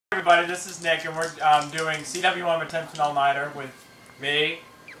everybody, this is Nick, and we're doing CWM Attempts an All-Nighter with me,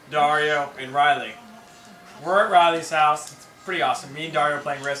 Dario, and Riley. We're at Riley's house. It's pretty awesome. Me and Dario are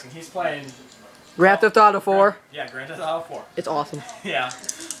playing Risk, and he's playing... Grand Theft Auto 4. Yeah, Grand Theft Auto 4. It's awesome. Yeah.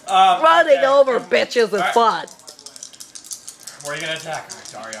 Running over bitches is fun. Where are you going to attack her,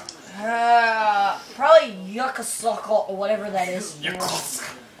 Dario? Probably Yakasaka or whatever that is.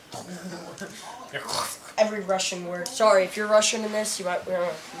 Every Russian word. Sorry, if you're Russian in this, you might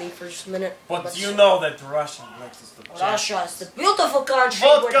leave for just a minute. But you know that the Russian mix is the best. Russia is the beautiful country.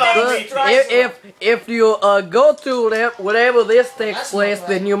 If you go to whatever this takes place,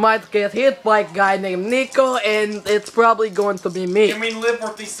 then you might get hit by a guy named Nico, and it's probably going to be me. You mean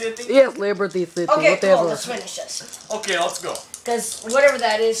Liberty City? Yes, Liberty City. Okay, whatever. cool. Let's finish this. Okay, let's go. Because whatever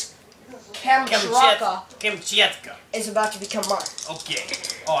that is, Kamchatka is about to become mine. Okay.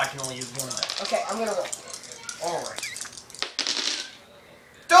 Oh, I can only use one of that. Okay, I'm gonna roll. Alright.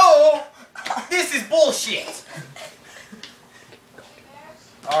 So, this is bullshit.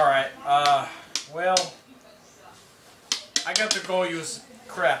 Alright, well, I got to go use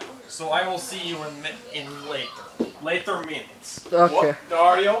crap, so I will see you in later minutes. Okay.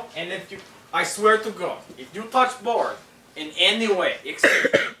 Dario, and if you, I swear to God, if you touch board in any way,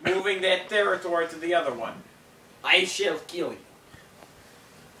 except moving that territory to the other one, I shall kill you.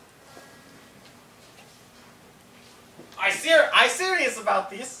 I serious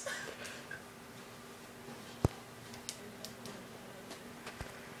about this.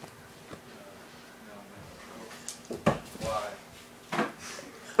 Why?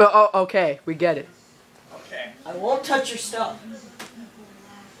 Oh, okay, we get it. Okay. I won't touch your stuff.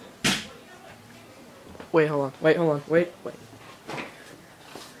 Wait, hold on. Wait.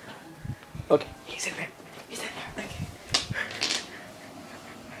 Okay. He's in there. Okay.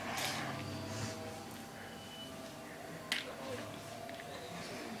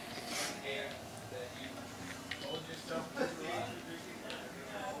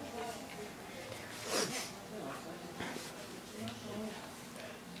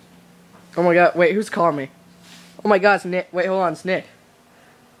 Oh my god, wait, who's calling me? Oh my god, it's Nick. Wait, hold on, it's Nick.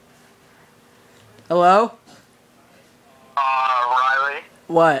 Hello? Riley?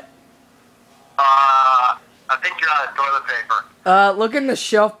 What? I think you're out of toilet paper. Look in the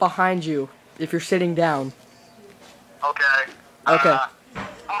shelf behind you, if you're sitting down. Okay. Okay. Here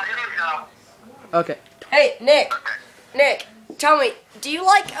you go. Okay. Hey, Nick. Okay. Nick, tell me, do you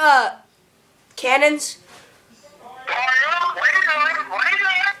like, cannons? What are you doing? What are you doing?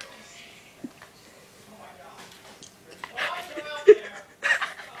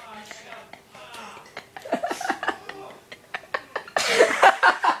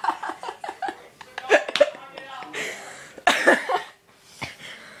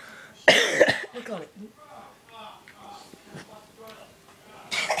 Look on it.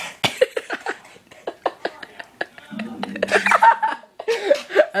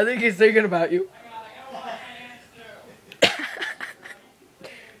 I think he's thinking about you.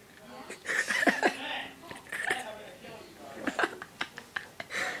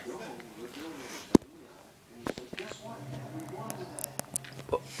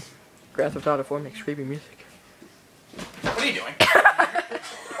 Grand Theft Auto 4 makes creepy music. What are you doing?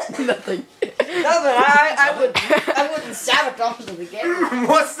 Nothing. Nothing. I wouldn't sabotage the game.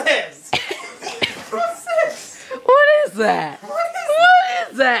 What's this? What's this? What is that? What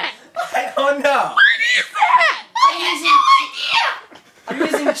is that? I don't know. I'm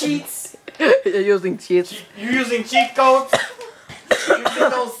using cheats. You're using cheats. You using cheat codes? You using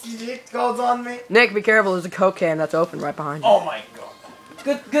those cheat codes on me? Nick, be careful. There's a Coke can that's open right behind you. Oh my god.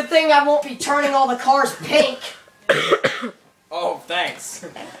 Good thing I won't be turning all the cars pink. Oh, thanks.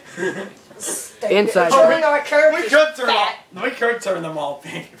 Inside. Turning our curves We could turn them all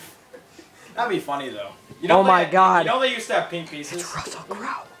pink. That'd be funny though. You know Oh my god. You know they used to have pink pieces It's Russell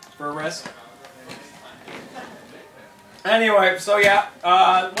Crowe. for a Risk. Anyway, so yeah,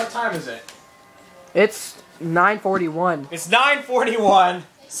 what time is it? It's 9:41. It's 9:41.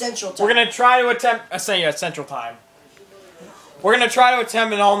 Central time. We're gonna try to attempt. Central Time. We're gonna try to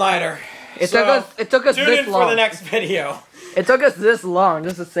attempt an all-nighter. It took us tune this in long. for the next video. It took us this long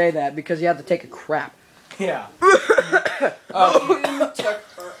just to say that because you had to take a crap. Yeah.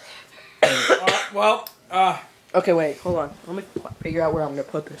 Okay, wait, hold on. Let me figure out where I'm gonna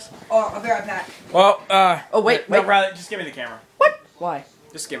put this. Oh, I'll be right back. Well, Oh wait, no, wait. Riley, just give me the camera. What? Why?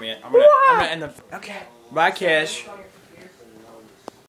 Just give me it. I'm Why? gonna end the. Okay. Bye, Kish.